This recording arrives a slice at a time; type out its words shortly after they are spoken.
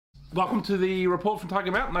Welcome to the report from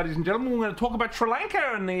Tiger Mountain, ladies and gentlemen. We're going to talk about Sri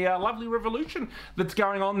Lanka and the lovely revolution that's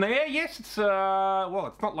going on there. Yes, it's it's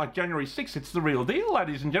not like January 6th, it's the real deal,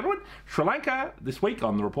 ladies and gentlemen. Sri Lanka this week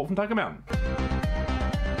on the report from Tiger Mountain.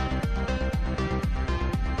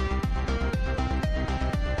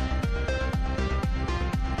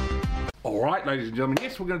 Alright, ladies and gentlemen,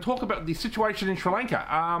 yes, we're going to talk about the situation in Sri Lanka.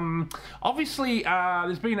 Obviously,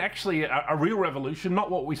 there's been actually a real revolution, not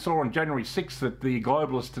what we saw on January 6th that the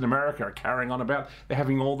globalists in America are carrying on about. They're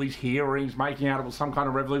having all these hearings, making out it was some kind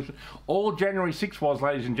of revolution. All January 6th was,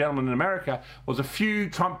 ladies and gentlemen, in America, was a few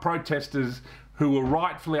Trump protesters who were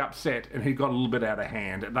rightfully upset and who got a little bit out of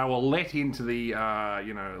hand. They were let into the,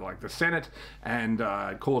 the Senate and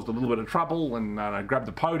caused a little bit of trouble and grabbed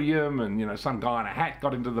the podium, and some guy in a hat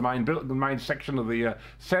got into the main section of the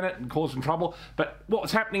Senate and caused some trouble. But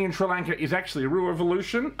what's happening in Sri Lanka is actually a real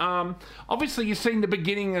revolution. Obviously, you're seeing the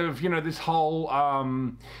beginning of this whole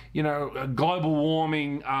global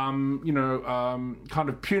warming, kind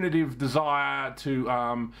of punitive desire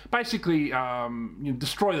to basically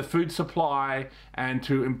destroy the food supply and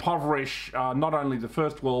to impoverish not only the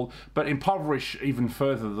first world, but impoverish even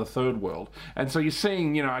further the third world. And so you're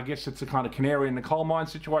seeing, I guess it's a kind of canary in the coal mine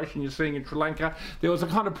situation you're seeing in Sri Lanka. There was a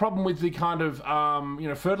kind of problem with the kind of,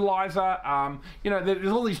 fertilizer.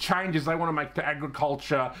 There's all these changes they want to make to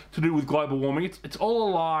agriculture to do with global warming. It's all a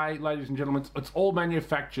lie, ladies and gentlemen. It's all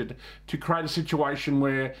manufactured to create a situation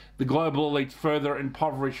where the global elites further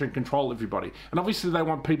impoverish and control everybody. And obviously they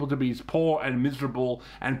want people to be as poor and miserable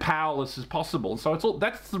and powerless as possible. So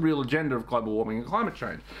that's the real agenda of global warming and climate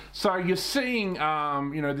change. So you're seeing,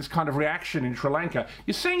 this kind of reaction in Sri Lanka.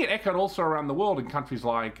 You're seeing it echoed also around the world in countries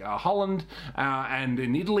like Holland and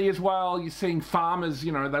in Italy as well. You're seeing farmers,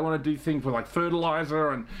 they want to do things with like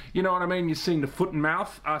fertilizer and, you know what I mean? You're seeing the foot and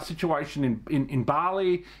mouth situation in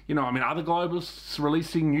Bali. Other globalists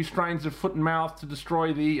releasing new strains of foot and mouth to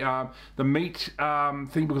destroy the meat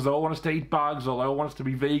thing because they all want us to eat bugs or they all want us to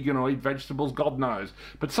be vegan or eat vegetables, God knows.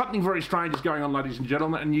 But something very strange is going on, ladies and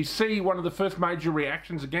gentlemen, and you see one of the first major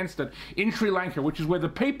reactions against it in Sri Lanka, which is where the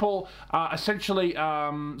people essentially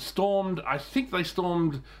stormed, I think they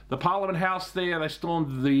stormed the Parliament House there, they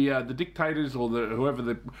stormed the dictators or whoever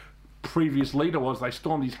the previous leader was. They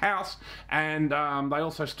stormed his house, and they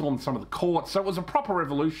also stormed some of the courts. So it was a proper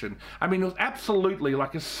revolution. It was absolutely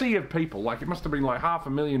like a sea of people, like it must have been like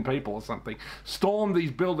 500,000 people or something, stormed these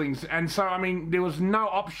buildings. And so, there was no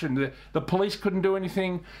option. The police couldn't do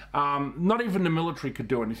anything. Not even the military could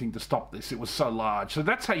do anything to stop this. It was so large. So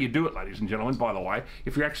that's how you do it, ladies and gentlemen, by the way.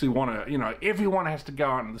 If you actually want to, everyone has to go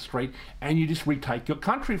out in the street and you just retake your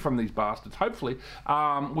country from these bastards. Hopefully,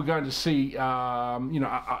 we're going to see,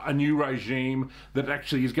 a new regime that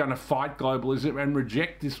actually is going to fight globalism and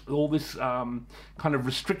reject all this kind of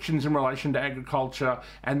restrictions in relation to agriculture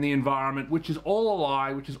and the environment, which is all a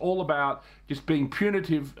lie, which is all about just being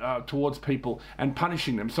punitive towards people and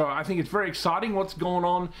punishing them. So I think it's very exciting what's going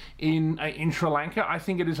on in Sri Lanka. I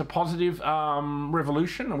think it is a positive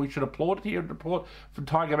revolution, and we should applaud it here at the report for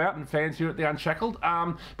Tiger Mountain fans here at the Unshackled.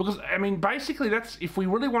 Because basically that's, if we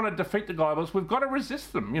really want to defeat the globalists, we've got to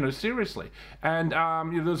resist them, seriously. And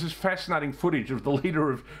there's this fascinating footage of the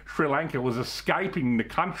leader of Sri Lanka was escaping the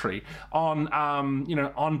country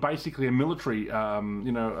on basically a military,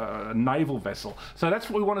 a naval vessel. So that's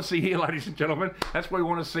what we want to see here, ladies and gentlemen. That's what we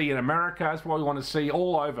want to see in America. That's what we want to see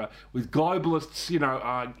all over with globalists,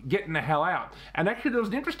 getting the hell out. And actually, there was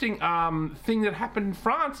an interesting thing that happened in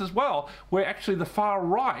France as well, where actually the far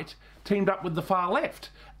right teamed up with the far left.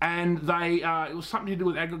 And it was something to do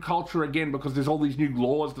with agriculture again, because there's all these new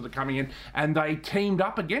laws that are coming in, and they teamed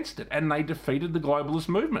up against it, and they defeated the globalist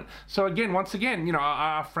movement. So again, once again,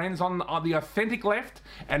 our friends on the authentic left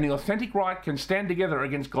and the authentic right can stand together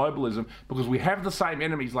against globalism, because we have the same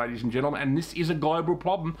enemies, ladies and gentlemen, and this is a global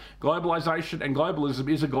problem. Globalization and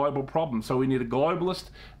globalism is a global problem. So we need a globalist,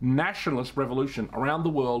 nationalist revolution around the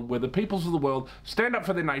world, where the peoples of the world stand up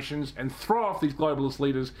for their nations and throw off these globalist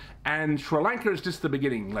leaders. And Sri Lanka is just the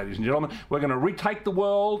beginning, ladies and gentlemen. We're going to retake the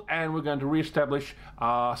world, and we're going to re-establish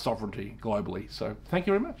our sovereignty globally. So thank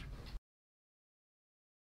you very much.